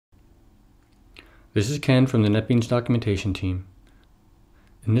This is Ken from the NetBeans documentation team.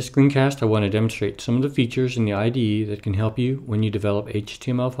 In this screencast, I want to demonstrate some of the features in the IDE that can help you when you develop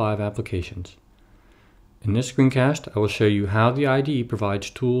HTML5 applications. In this screencast, I will show you how the IDE provides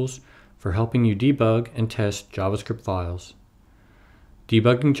tools for helping you debug and test JavaScript files.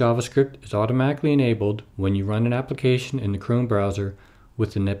 Debugging JavaScript is automatically enabled when you run an application in the Chrome browser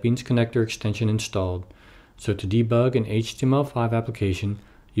with the NetBeans connector extension installed. So to debug an HTML5 application,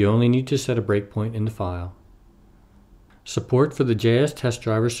 you only need to set a breakpoint in the file. Support for the JS test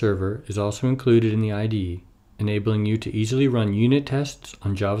driver server is also included in the IDE, enabling you to easily run unit tests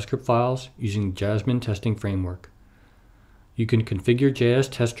on JavaScript files using the Jasmine testing framework. You can configure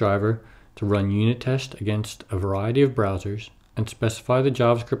JS test driver to run unit tests against a variety of browsers and specify the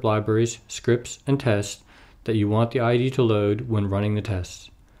JavaScript libraries, scripts, and tests that you want the IDE to load when running the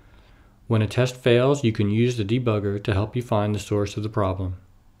tests. When a test fails, you can use the debugger to help you find the source of the problem.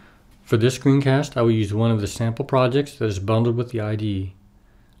 For this screencast, I will use one of the sample projects that is bundled with the IDE.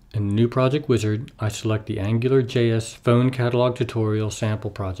 In the new project wizard, I select the AngularJS phone catalog tutorial sample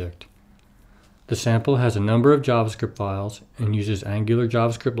project. The sample has a number of JavaScript files and uses Angular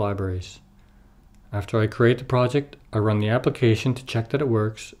JavaScript libraries. After I create the project, I run the application to check that it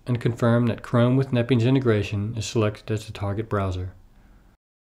works and confirm that Chrome with NetBeans integration is selected as the target browser.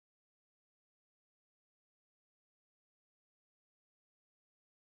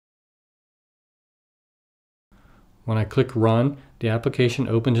 When I click Run, the application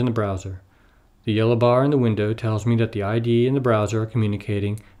opens in the browser. The yellow bar in the window tells me that the IDE and the browser are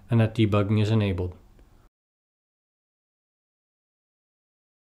communicating and that debugging is enabled.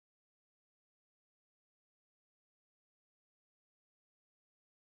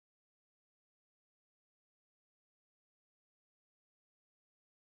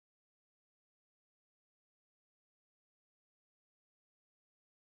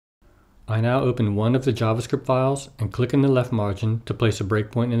 I now open one of the JavaScript files and click in the left margin to place a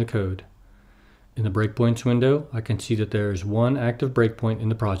breakpoint in the code. In the breakpoints window, I can see that there is one active breakpoint in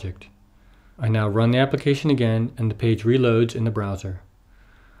the project. I now run the application again and the page reloads in the browser.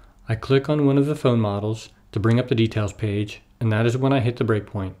 I click on one of the phone models to bring up the details page, and that is when I hit the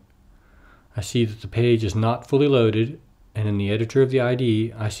breakpoint. I see that the page is not fully loaded, and in the editor of the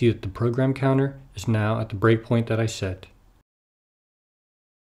IDE, I see that the program counter is now at the breakpoint that I set.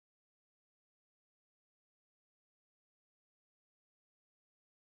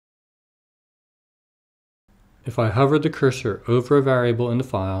 If I hover the cursor over a variable in the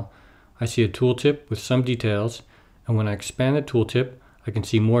file, I see a tooltip with some details, and when I expand the tooltip, I can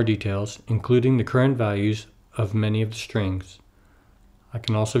see more details, including the current values of many of the strings. I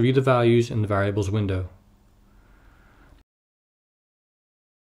can also view the values in the variables window.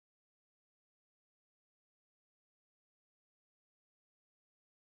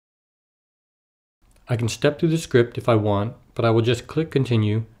 I can step through the script if I want, but I will just click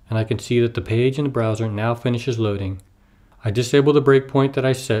Continue, and I can see that the page in the browser now finishes loading. I disable the breakpoint that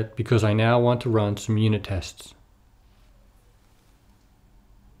I set because I now want to run some unit tests.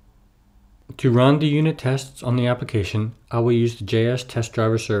 To run the unit tests on the application, I will use the JS test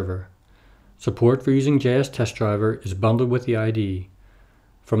driver server. Support for using JS test driver is bundled with the IDE.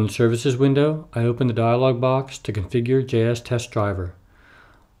 From the services window, I open the dialog box to configure JS test driver.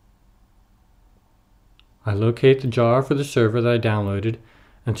 I locate the jar for the server that I downloaded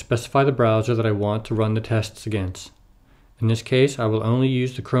and specify the browser that I want to run the tests against. In this case, I will only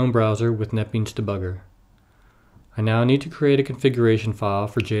use the Chrome browser with NetBeans Debugger. I now need to create a configuration file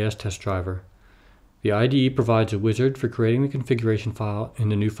for JS test driver. The IDE provides a wizard for creating the configuration file in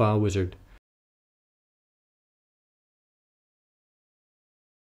the new file wizard.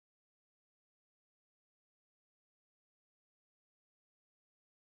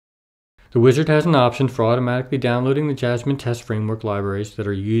 The wizard has an option for automatically downloading the Jasmine test framework libraries that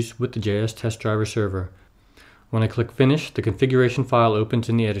are used with the JS test driver server. When I click Finish, the configuration file opens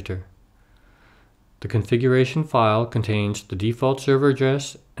in the editor. The configuration file contains the default server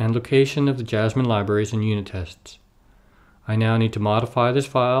address and location of the Jasmine libraries and unit tests. I now need to modify this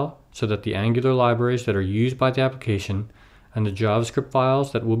file so that the Angular libraries that are used by the application and the JavaScript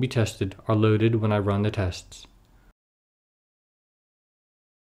files that will be tested are loaded when I run the tests.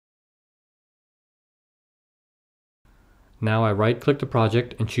 Now I right-click the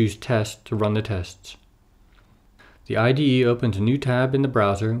project and choose Test to run the tests. The IDE opens a new tab in the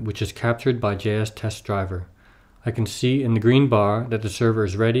browser which is captured by JS test driver. I can see in the green bar that the server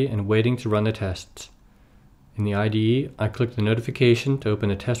is ready and waiting to run the tests. In the IDE, I click the notification to open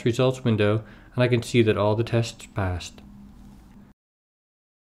the test results window, and I can see that all the tests passed.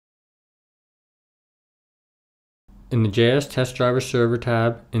 In the JS test driver server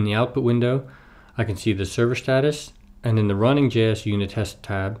tab in the output window, I can see the server status, and in the Running JS Unit Test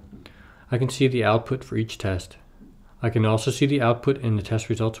tab, I can see the output for each test. I can also see the output in the test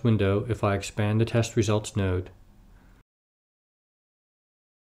results window if I expand the test results node.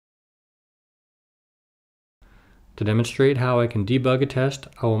 To demonstrate how I can debug a test,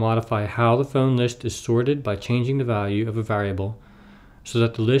 I will modify how the phone list is sorted by changing the value of a variable so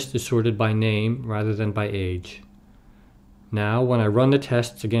that the list is sorted by name rather than by age. Now, when I run the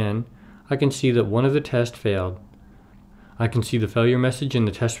tests again, I can see that one of the tests failed. I can see the failure message in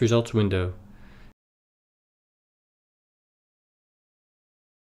the test results window.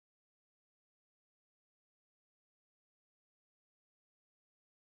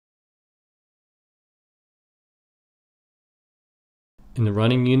 In the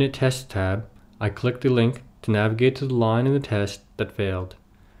Running Unit Test tab, I click the link to navigate to the line in the test that failed.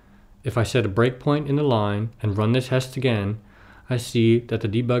 If I set a breakpoint in the line and run the test again, I see that the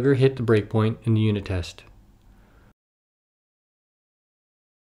debugger hit the breakpoint in the unit test.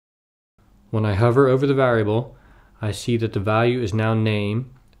 When I hover over the variable, I see that the value is now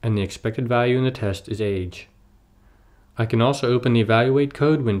name and the expected value in the test is age. I can also open the Evaluate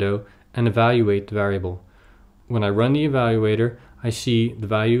Code window and evaluate the variable. When I run the evaluator, I see the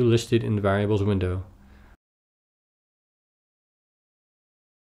value listed in the variables window.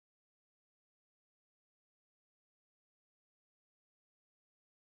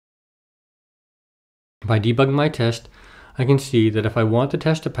 By debugging my test, I can see that if I want the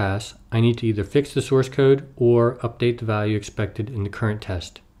test to pass, I need to either fix the source code or update the value expected in the current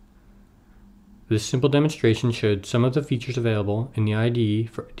test. This simple demonstration showed some of the features available in the IDE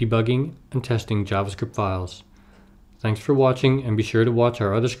for debugging and testing JavaScript files. Thanks for watching, and be sure to watch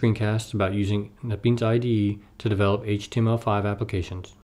our other screencasts about using NetBeans IDE to develop HTML5 applications.